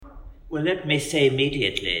Well, let me say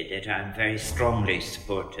immediately that I'm very strongly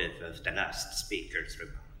supportive of the last speaker's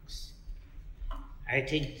remarks. I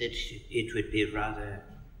think that it would be rather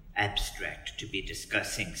abstract to be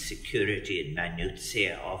discussing security and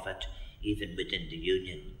minutiae of it, even within the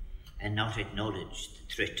Union, and not acknowledge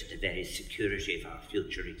the threat to the very security of our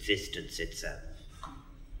future existence itself.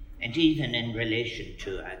 And even in relation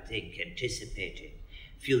to, I think, anticipating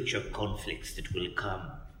future conflicts that will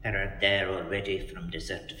come, that are there already from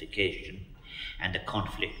desertification and the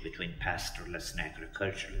conflict between pastoralists and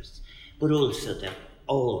agriculturalists, but also that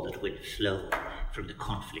all that will flow from the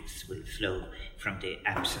conflicts will flow from the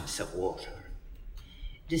absence of water.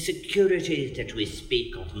 The security that we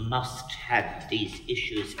speak of must have these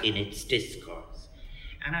issues in its discourse.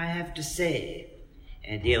 And I have to say,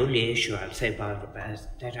 the only issue I'll say about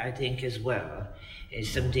that I think as well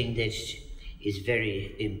is something that is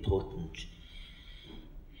very important.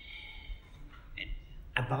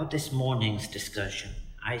 About this morning's discussion,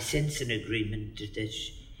 I sense an agreement that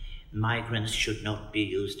migrants should not be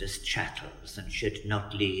used as chattels and should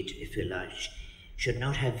not lead, if you like, should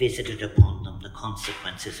not have visited upon them the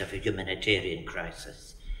consequences of a humanitarian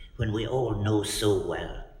crisis, when we all know so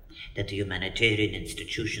well that the humanitarian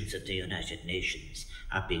institutions of the United Nations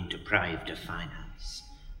are being deprived of finance,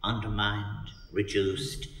 undermined,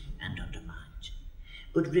 reduced, and undermined.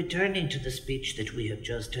 But returning to the speech that we have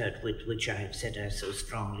just heard, with which I have said I so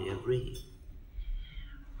strongly agree,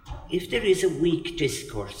 if there is a weak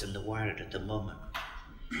discourse in the world at the moment,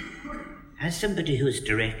 as somebody who is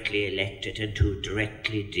directly elected and who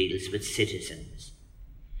directly deals with citizens,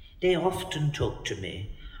 they often talk to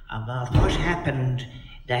me about what happened,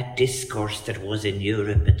 that discourse that was in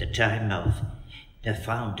Europe at the time of the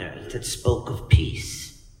founder that spoke of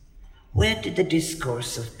peace. Where did the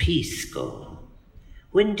discourse of peace go?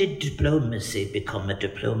 When did diplomacy become a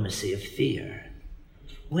diplomacy of fear?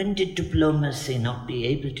 When did diplomacy not be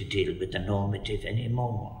able to deal with the normative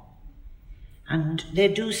anymore? And they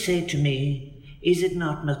do say to me, is it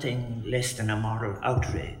not nothing less than a moral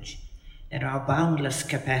outrage that our boundless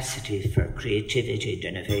capacity for creativity and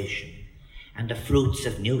innovation and the fruits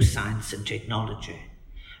of new science and technology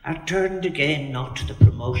are turned again not to the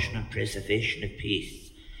promotion and preservation of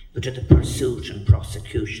peace, but to the pursuit and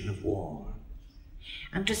prosecution of war?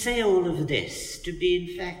 And to say all of this, to be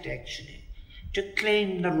in fact actually, to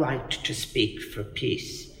claim the right to speak for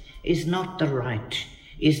peace is not the right,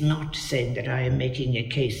 is not saying that I am making a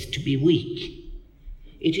case to be weak.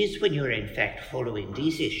 It is when you're in fact following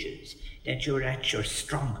these issues that you're at your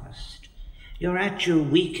strongest. You're at your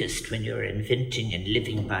weakest when you're inventing and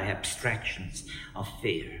living by abstractions of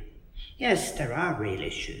fear. Yes, there are real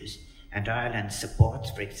issues, and Ireland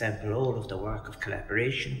supports, for example, all of the work of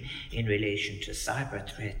collaboration in relation to cyber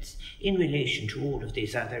threats, in relation to all of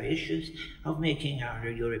these other issues of making our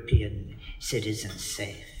European citizens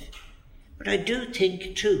safe. But I do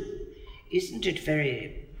think, too, isn't it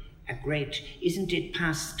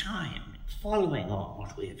past time, following on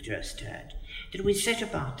what we have just heard, that we set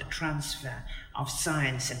about the transfer of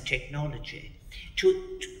science and technology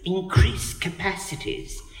to increase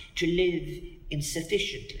capacities to live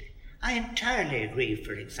insufficiently. I entirely agree,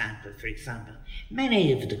 for example,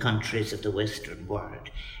 many of the countries of the Western world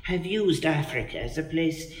have used Africa as a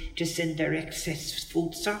place to send their excess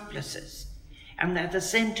food surpluses. And at the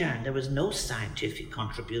same time, there was no scientific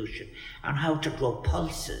contribution on how to grow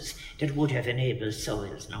pulses that would have enabled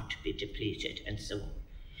soils not to be depleted and so on.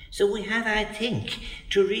 So we have, I think,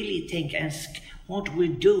 to really ask what we're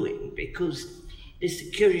doing, because the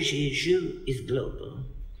security issue is global.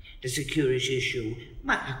 The security issue,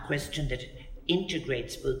 a question that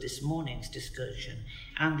integrates both this morning's discussion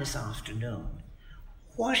and this afternoon.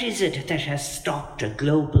 What is it that has stopped a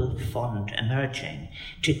global fund emerging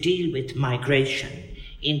to deal with migration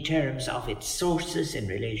in terms of its sources in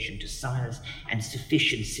relation to size and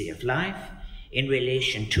sufficiency of life, in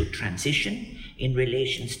relation to transition, in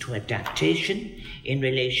relations to adaptation, in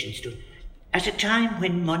relations to, at a time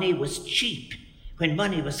when money was cheap, when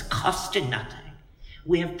money was costing nothing?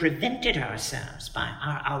 We have prevented ourselves by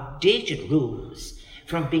our outdated rules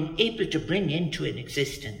from being able to bring into an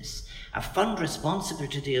existence a fund responsible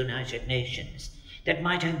to the United Nations that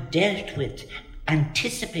might have dealt with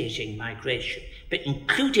anticipating migration, but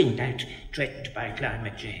including that threatened by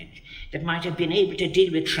climate change, that might have been able to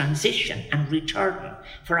deal with transition and return,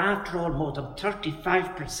 for after all, more than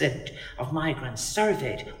 35% of migrants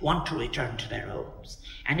surveyed want to return to their homes.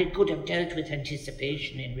 And it could have dealt with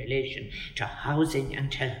anticipation in relation to housing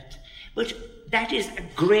and health. But that is a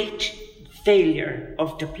great failure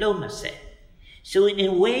of diplomacy. So in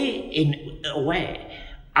a way,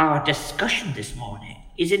 our discussion this morning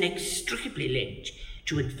is inextricably linked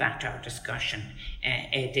to in fact our discussion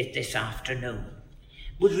this afternoon.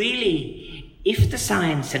 But really, if the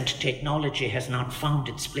science and technology has not found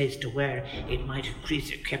its place to where it might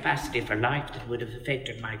increase the capacity for life that would have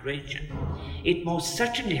affected migration, it most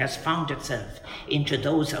certainly has found itself into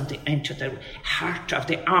the heart of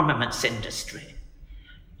the armaments industry.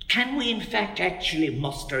 Can we in fact actually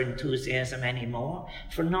muster enthusiasm anymore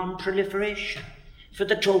for non-proliferation, for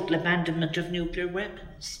the total abandonment of nuclear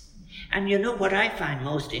weapons? And you know what I find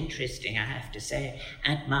most interesting, I have to say,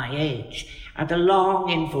 at my age, are the long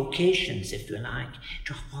invocations, if you like,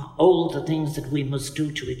 to all the things that we must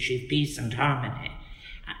do to achieve peace and harmony,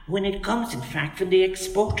 when it comes, in fact, from the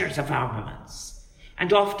exporters of armaments.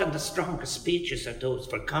 And often the strongest speeches are those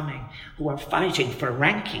who are fighting for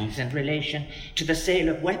rankings in relation to the sale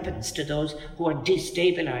of weapons to those who are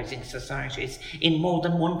destabilizing societies in more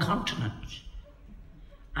than one continent.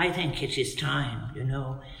 I think it is time,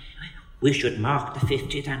 we should mark the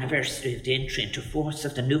 50th anniversary of the entry into force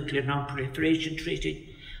of the Nuclear Non-Proliferation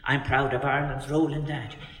Treaty. I'm proud of Ireland's role in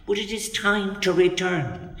that. But it is time to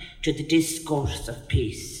return to the discourse of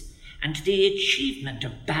peace and the achievement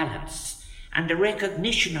of balance and the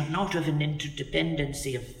recognition of not of an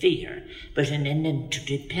interdependency of fear, but an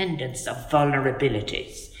interdependence of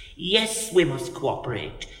vulnerabilities. Yes, we must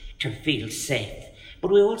cooperate to feel safe,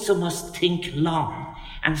 but we also must think long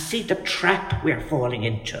and see the trap we're falling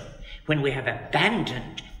into when we have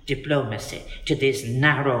abandoned diplomacy to this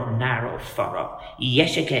narrow furrow,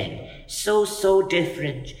 yet again, so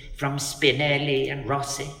different from Spinelli and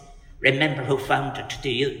Rossi. Remember who founded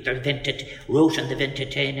wrote in the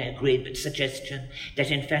Ventotene Agreement suggestion that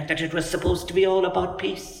in fact that it was supposed to be all about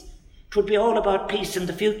peace. It would be all about peace in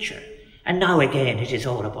the future. And now again it is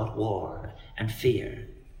all about war and fear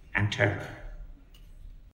and terror.